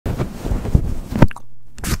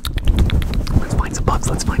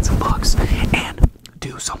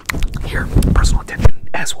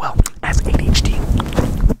as well as ADHD.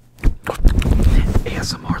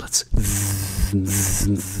 ASMR, let's.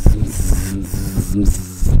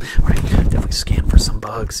 Alright, definitely scan for some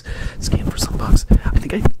bugs. Scan for some bugs. I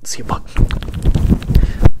think I see a bug.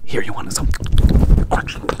 Here, you want some.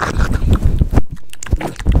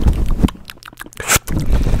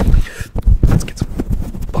 Let's get some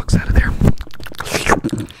bugs out of there.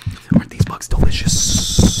 Aren't these bugs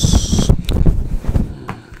delicious?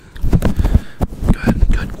 Good,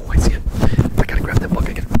 good. Oh, I see it. I gotta grab that bug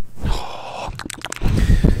again. Oh.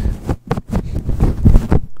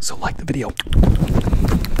 So like the video.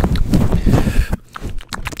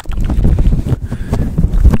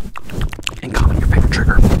 And comment your favorite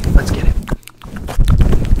trigger. Let's get it.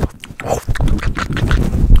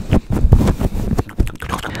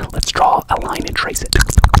 Let's draw a line and trace it.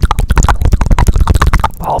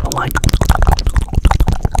 Follow the line.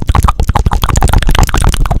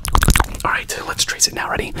 Alright, let's trace it now.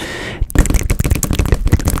 Ready?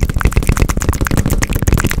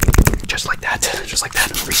 Just like that. Just like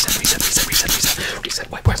that. Reset, reset, reset, reset, reset.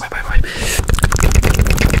 Reset. Wipe, wipe, wipe, wipe, wipe.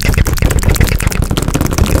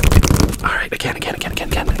 Alright, again, again, again, again,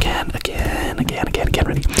 again, again, again, again, again, again.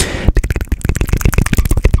 Ready?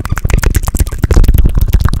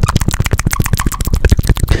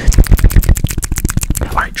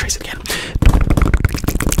 Alright, trace it again.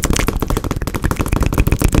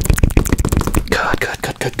 Good, good,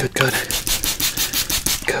 good, good, good, good.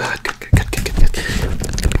 Good, good, good, good, good, good, good.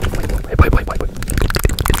 Wipe, wipe, wipe, wipe, wipe.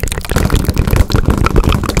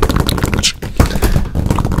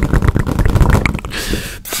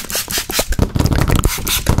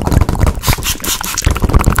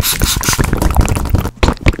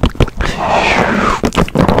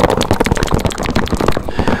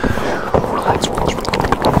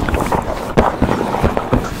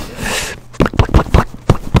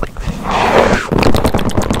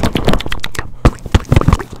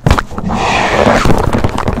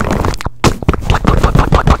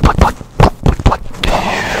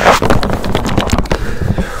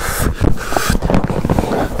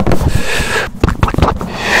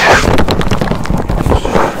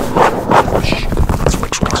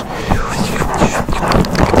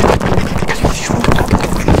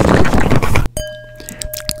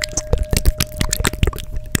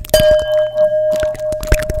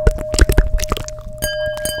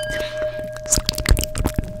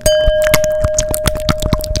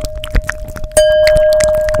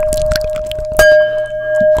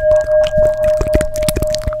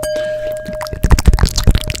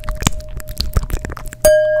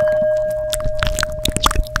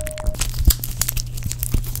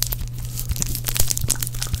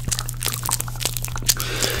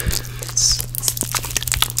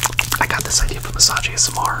 I got this idea for massage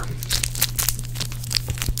ASMR.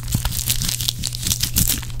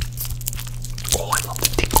 Oh, I love the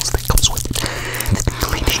tingles that comes with it. The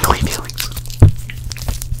tingly, tingly feelings.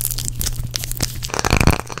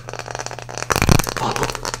 Follow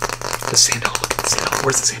the sandal. Look at the sandal.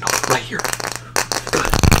 Where's the sandal? Right here. Good.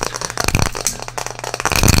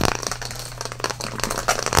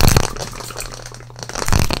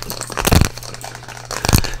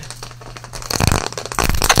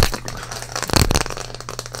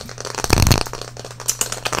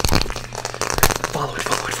 Follow it,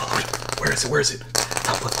 follow it, follow it. Where is it? Where is it?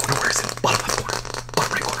 Top left corner, where is it? Bottom left corner.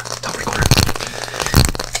 Bottom right corner. Top right corner.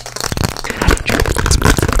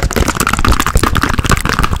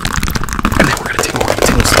 And then we're gonna tingle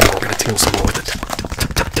some more. We're gonna tingle some more with the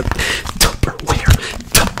Tupperware.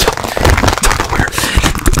 Tupperware.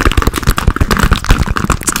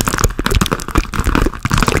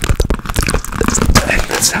 And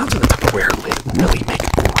the sounds of the Tupperware really make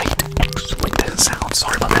great sounds.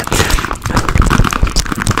 Sorry about that.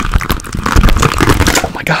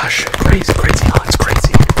 Oh my gosh, crazy, crazy, huh? It's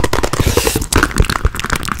crazy.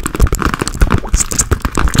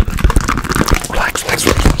 Relax, relax,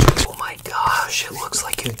 relax. Oh my gosh, it looks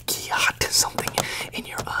like you got something in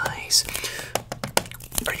your eyes.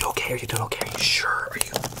 Are you okay? Are you doing okay? Are you sure? Are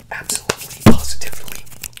you absolutely, positively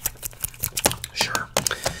sure?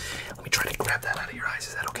 Let me try to grab that out of your eyes.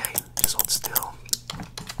 Is that okay? Just hold still.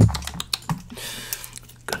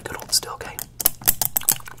 Good, good, hold still, okay?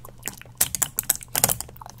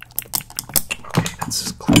 Okay,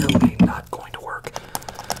 that's clearly not going to work.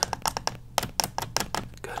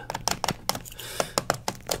 Good.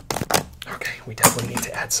 Okay, we definitely need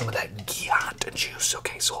to add some of that gyat juice.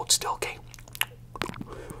 Okay, so hold still, okay?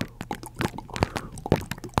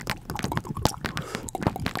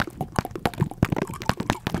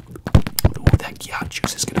 Ooh, that gyat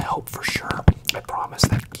juice is gonna help for sure. I promise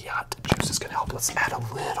that gyat juice is gonna help. Let's add a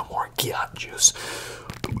little more gyat juice.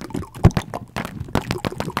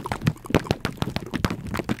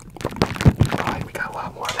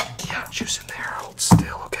 juice in there. Hold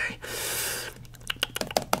still, okay?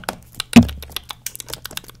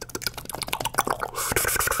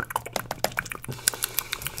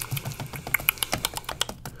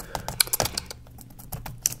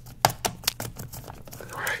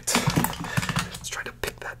 Alright. Let's try to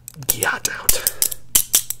pick that gyat out.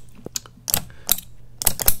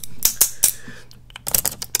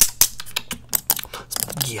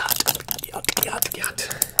 Gyat.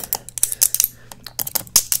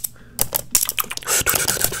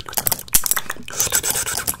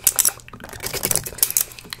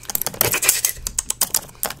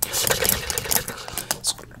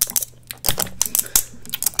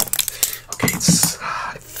 Okay, I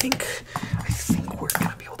think we're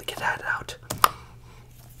gonna be able to get that out.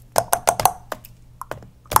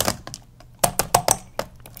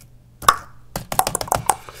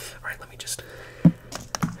 All right, let me just.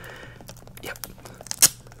 Yep.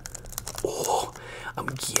 Oh, I'm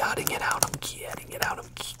getting it out.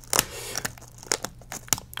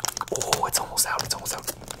 Oh, it's almost out.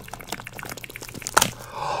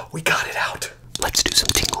 Oh, we got it out. Let's do some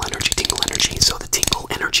tingle energy. So the tingle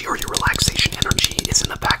energy or your relaxation energy is in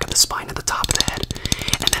the back of the spine at the top of the head.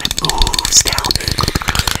 And then it moves down to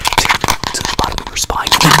the bottom of your spine.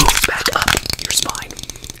 And then moves back up your spine.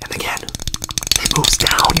 And again, it moves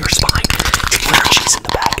down your spine. Tingle energy is in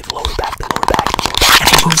the back, the lower back. And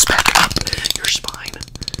it moves back up your spine.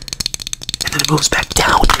 And then it moves back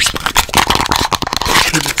down your spine.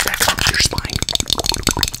 And then moves back up your spine.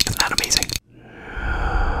 Isn't that amazing?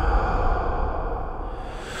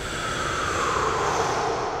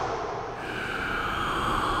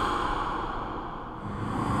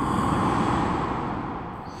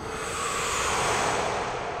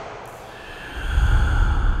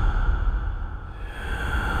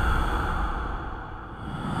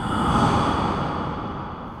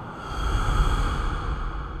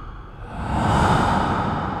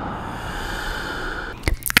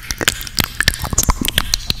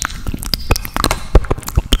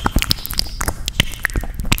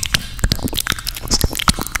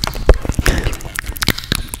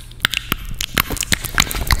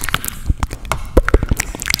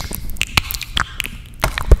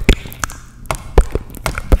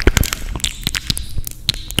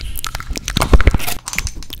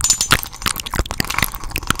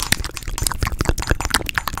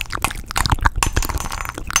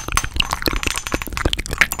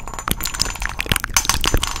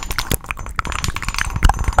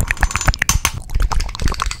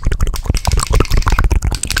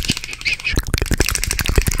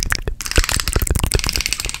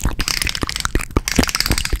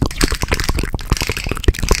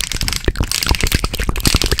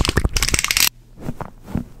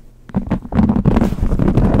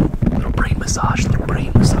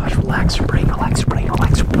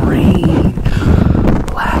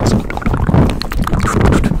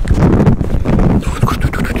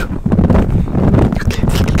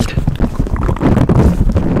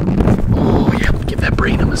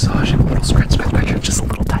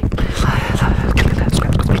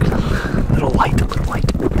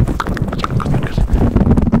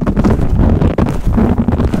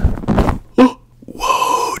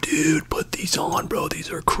 On, bro.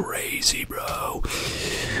 These are crazy, bro.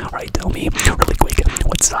 Alright, tell me really quick,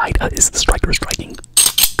 what side is the striker striking?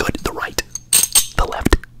 Good, the right, the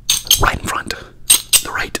left, right in front,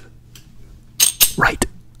 the right, left,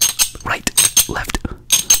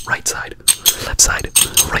 right side, left side,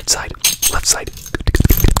 right side, left side,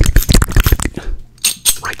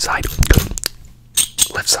 right side,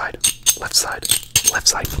 left side, left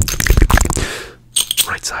side,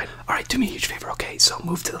 right side. Alright, do me a huge favor, okay? So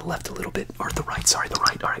move to the left a little bit, or the right, sorry, the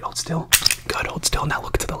right. Alright, hold still. Good, hold still. Now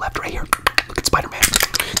look to the left right here. Look at Spider-Man.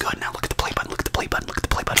 Good, now look at the play button, look at the play button, look at the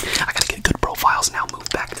play button. I gotta get good profiles. Now move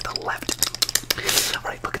back to the left.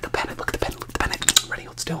 Alright, look at the pennant, look at the pennant, look at the pennant. Ready,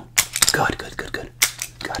 hold still. Good.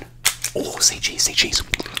 Oh, say cheese, say cheese.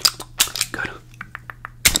 Good.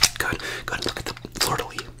 Look at the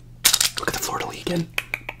fleur-de-lis. Look at the fleur-de-lis again.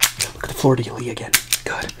 Look at the fleur-de-lis again.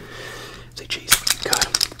 Good. Say cheese. Good.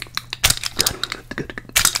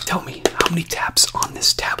 Tell me, how many taps on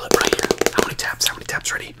this tablet right here? How many taps?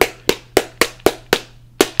 Ready?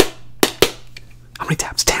 How many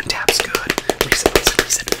taps? 10 taps. Good. Reset.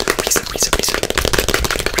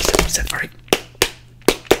 All right.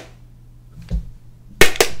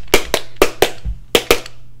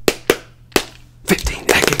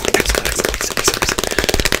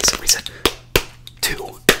 Reset.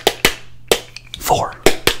 2. 4.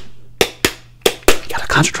 Gotta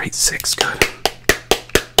concentrate. 6. Good.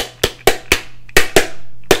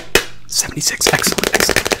 76. Excellent.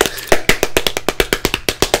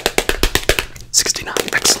 69.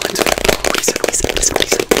 Excellent. Reset.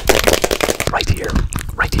 Right here.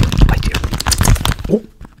 Oh.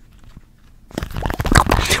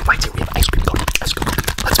 Right here we have ice cream cone. Let's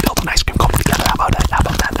build an ice cream cone together. How about that?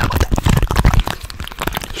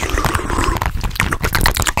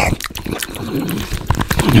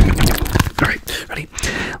 Alright, ready?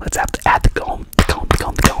 Let's add the cone.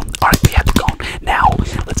 Alright, we add the cone. Now,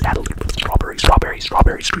 let's add a little bit of strawberry.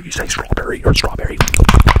 You say strawberry or strawberry.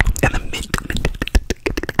 And then mint.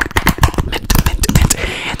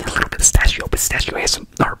 And then a little bit of pistachio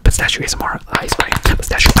ASMR ice cream.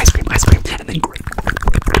 And then grape.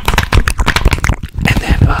 And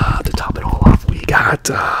then to top it all off, we got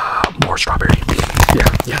more strawberry.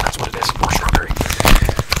 Yeah, that's what it is. More strawberry.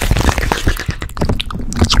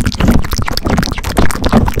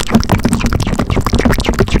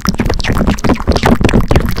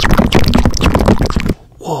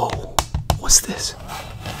 Whoa, what's this?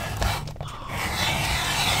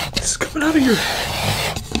 This is coming out of your head.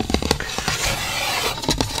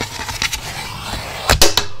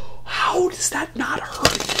 How does that not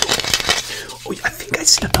hurt you? Oh, I think I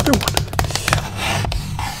see another one.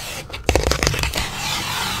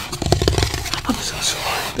 I'm so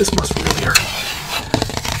sorry. This must really hurt.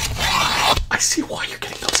 I see why you're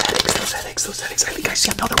getting those headaches. I think I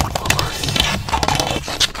see another one.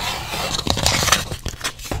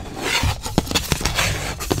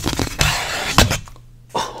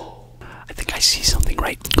 Oh, I think I see something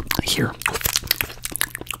right here.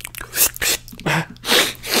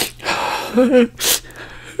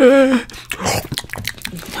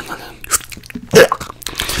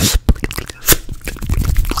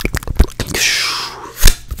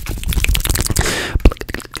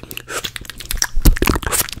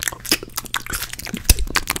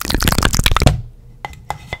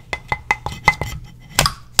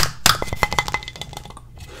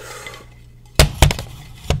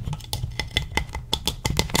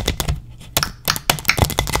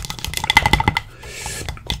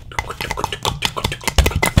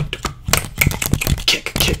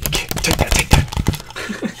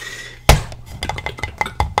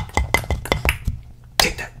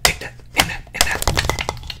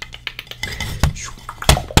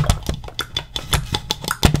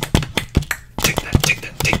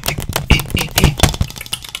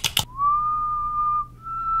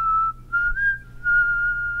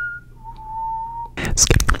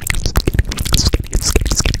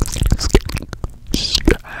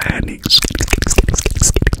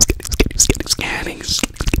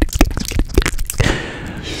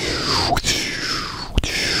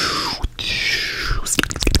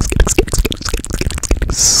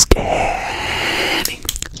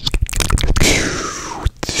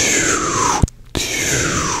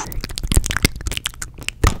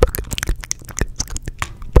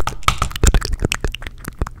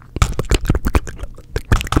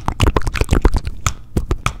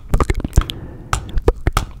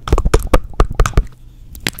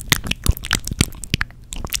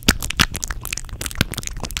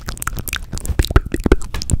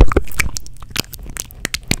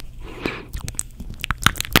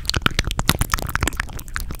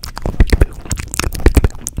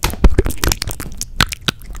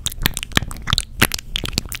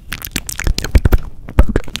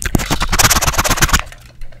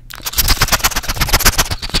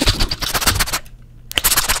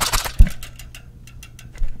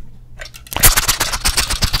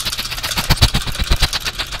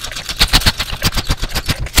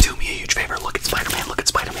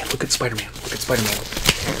 Spider-Man.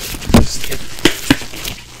 Just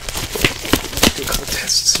do a couple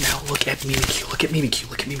tests. Now look at Mimikyu.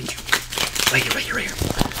 Right here.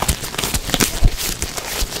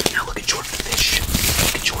 Now look at George the Fish.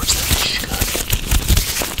 Good.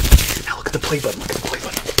 Now look at the play button.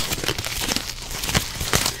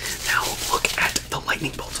 Now look at the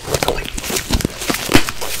lightning bolts.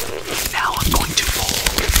 Now I'm going to pull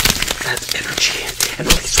that energy and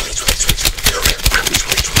release.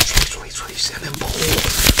 And then pull.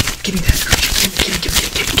 Give me that energy. Give me.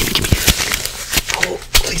 Pull.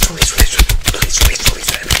 Release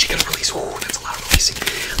that energy. Gotta release. Oh, that's a lot of releasing.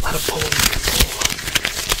 A lot of pulling.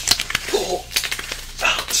 Pull.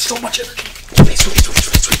 Oh, so much energy. Release. Pull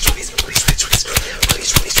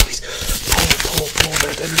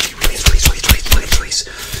that energy. Release.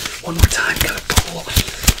 One more time. Gotta pull.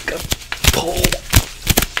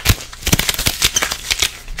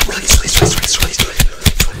 Release.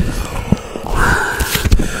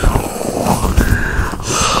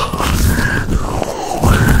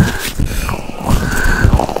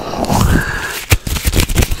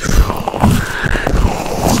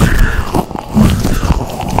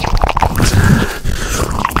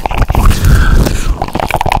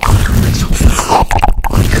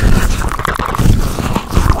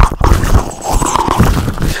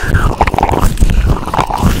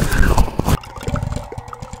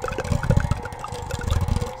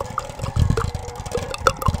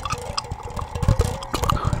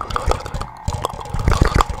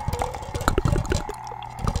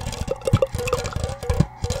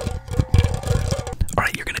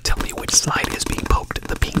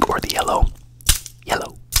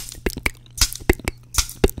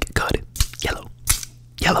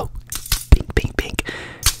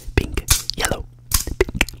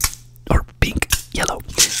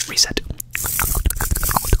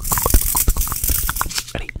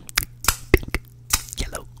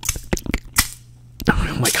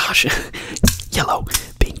 gosh. Yellow,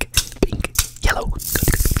 pink, pink, yellow.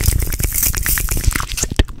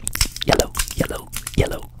 Yellow, yellow,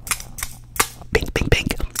 yellow. Pink, pink, pink,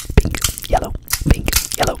 pink, yellow, pink,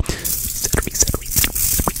 yellow. Celery, celery,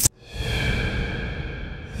 celery.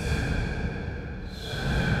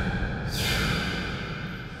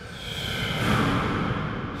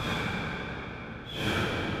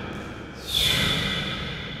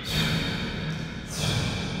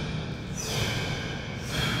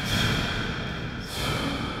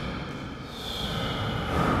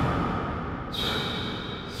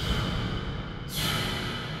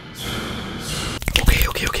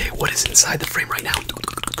 Okay, what is inside the frame right now?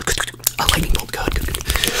 A lightning bolt, good.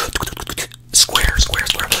 Square.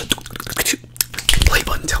 Play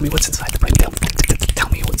button, tell me what's inside the frame. Tell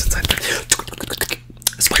me what's inside the frame.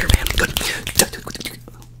 Spider-Man, good.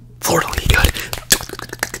 Florida Lee,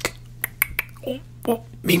 good.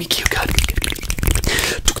 Mimi Q, good.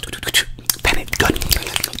 Bennett, good.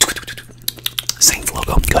 Saints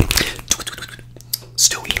logo, good.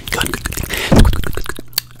 Stewie, good.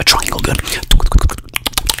 A triangle, good.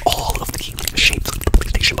 All of the shapes of the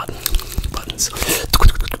PlayStation buttons.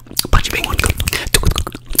 Punchy Penguin, good.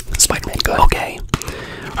 Spider-Man, good. Okay,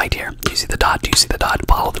 right here. Do you see the dot?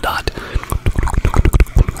 Follow the dot.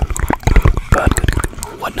 Good.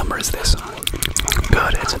 What number is this?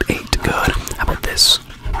 Good, it's an 8. Good. How about this?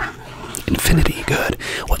 Infinity, good.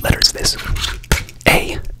 What letter is this?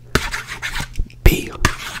 A. B.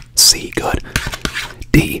 C, good.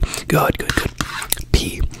 D, good.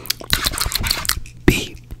 P.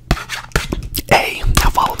 B. A. Now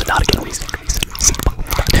follow the dot again.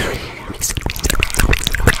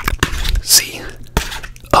 C.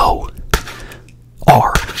 O.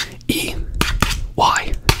 R. E.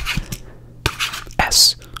 Y.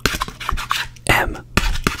 S. M.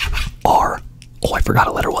 R. Oh, I forgot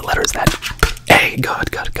a letter. What letter is that? A. Good.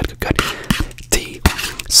 T.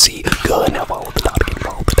 C. Good. Now follow the dot again.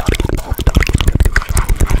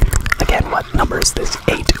 Again, what number is this?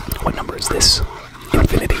 8. What number is this?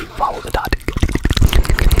 Infinity. Follow the dot.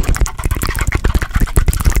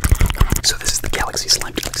 So this is the galaxy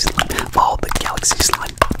slime. Follow the galaxy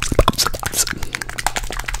slime.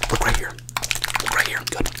 Look right here.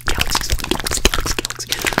 Good. Galaxy.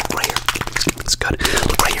 Right here. It's good.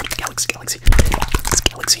 Look right here. Galaxy. Galaxy.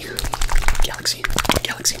 Look right here. Galaxy.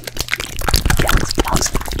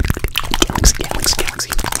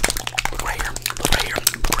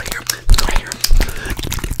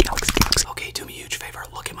 Okay, do me a huge favor.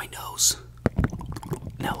 Look at my nose.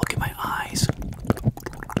 Now look at my eyes.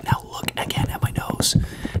 Now look again at my nose.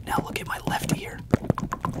 Now look at my left ear.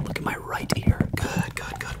 Look at my right ear. Good.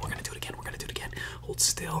 We're gonna do it again. Hold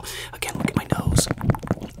still. Again, look at my nose.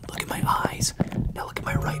 Look at my eyes. Now look at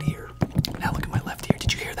my right ear. Now look at my left ear.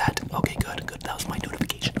 Did you hear that? Okay, good. That was my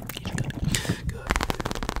notification. Good.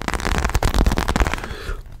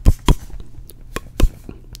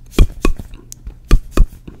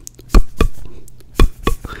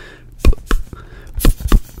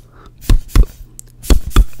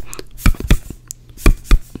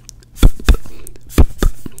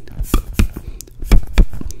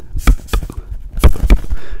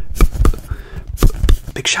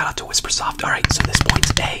 Big shout out to Whispersoft. Alright, so this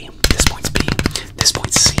point's A, this point's B, this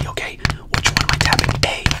point's C, okay? Which one am I tapping?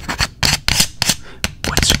 A.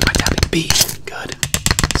 Which am I tapping? B. Good.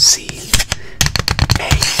 C. A.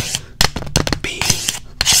 B.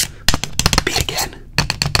 B again.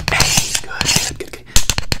 A. Good.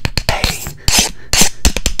 A.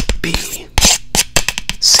 B.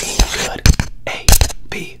 C. Good. A.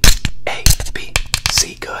 B.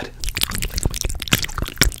 C. Good.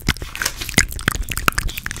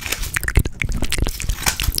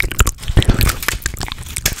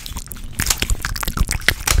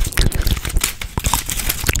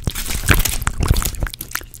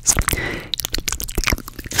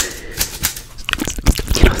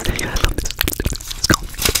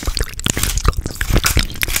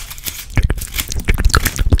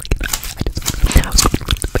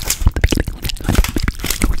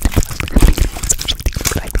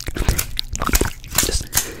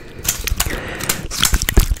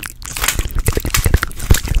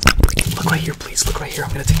 Look right here.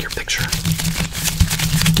 I'm gonna take your picture.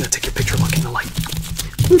 I'm gonna take your picture. Look in the light.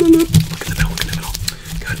 Look in the middle.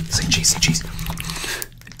 Good. Say cheese.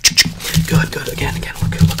 Good. Again.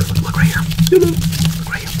 Look right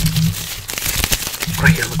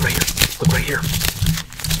here. Look right here.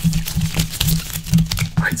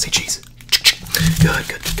 All right. Say cheese. Good.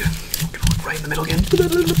 We're gonna look right in the middle again. Look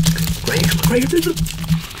right here. Look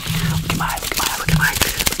at my eye.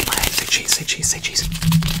 Say cheese.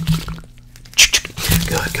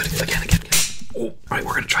 Good. Again. Oh, all right,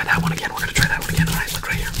 we're gonna try that one again. We're gonna try that one again. All right, look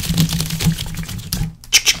right here.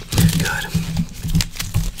 Good.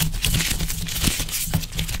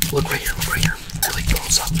 Look right here. Look right here. Really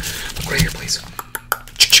close up. Look right here, please.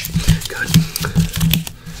 Good.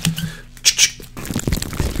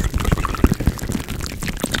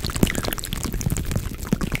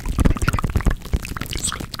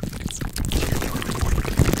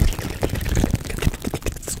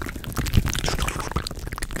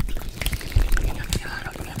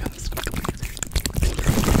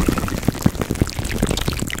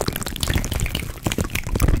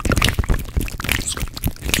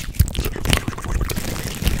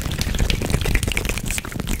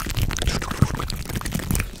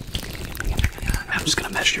 I'm just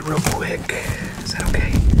gonna measure you real quick. Is that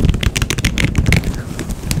okay?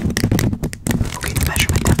 Okay, the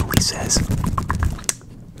measurement definitely says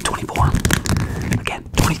 24. Again,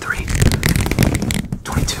 23,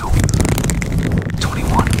 22,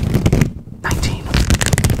 21, 19,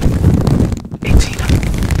 18,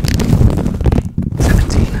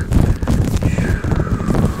 17.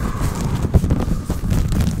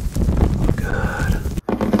 Good.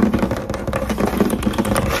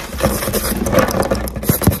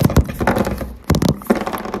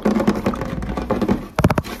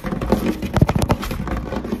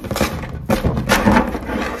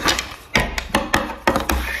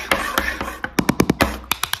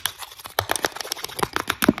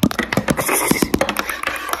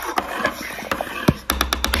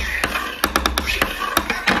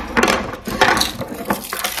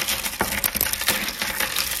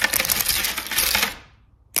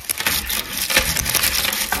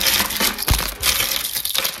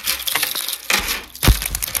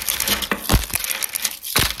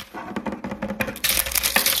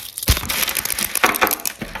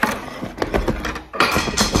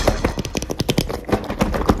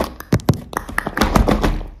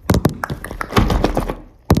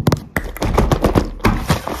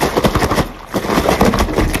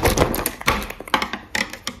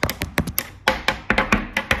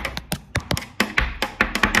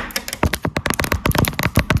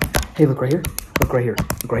 Hey, look right here. Look right here.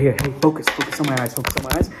 Look right here. Hey, focus. Focus on my eyes. Focus on my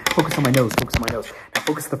eyes. Focus on my nose. Focus on my nose. Now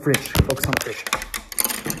focus on the fridge. Focus on the fridge.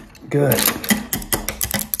 Good.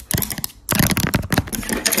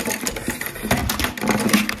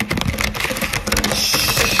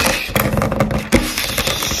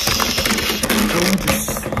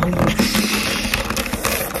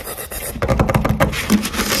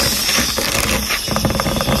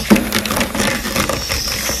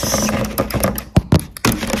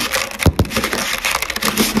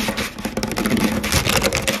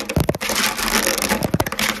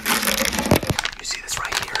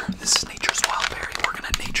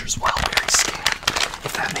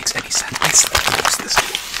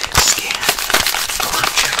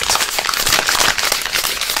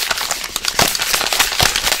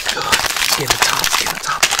 Scan the top, scan the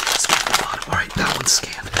top, scan the bottom. All right, that one's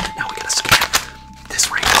scanned. Now we gotta scan this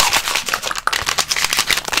rainbow.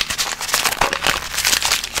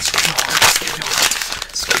 Scan the heart, scan the heart,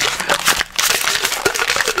 scan the round.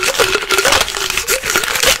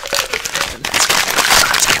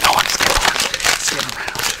 Scan the heart, scan the heart, scan the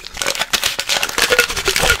round.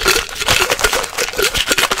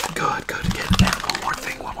 Good, good. Again, and one more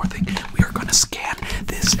thing, one more thing. We are gonna scan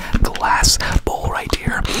this glass bowl right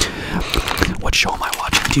here. What show am I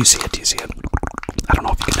watching? Do you see it? Do you see it? I don't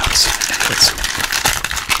know if you can notice. Let's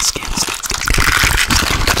scan,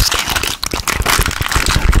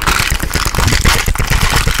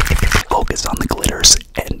 focus on the glitters,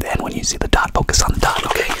 and then when you see the dot, focus on the dot.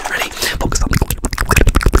 Okay, ready? Focus on the glitter.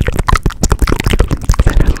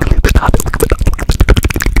 The dot.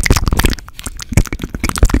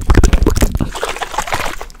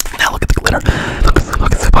 Now look at the glitter.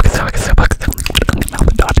 Focus. Now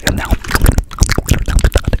the dot, and now.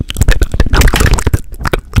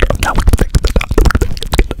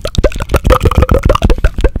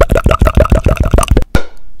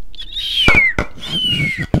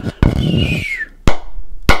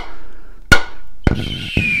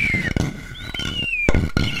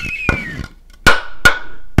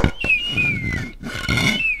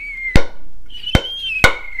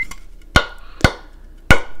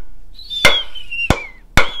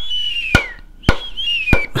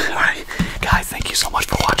 Alright, guys, thank you so much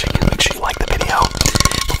for watching.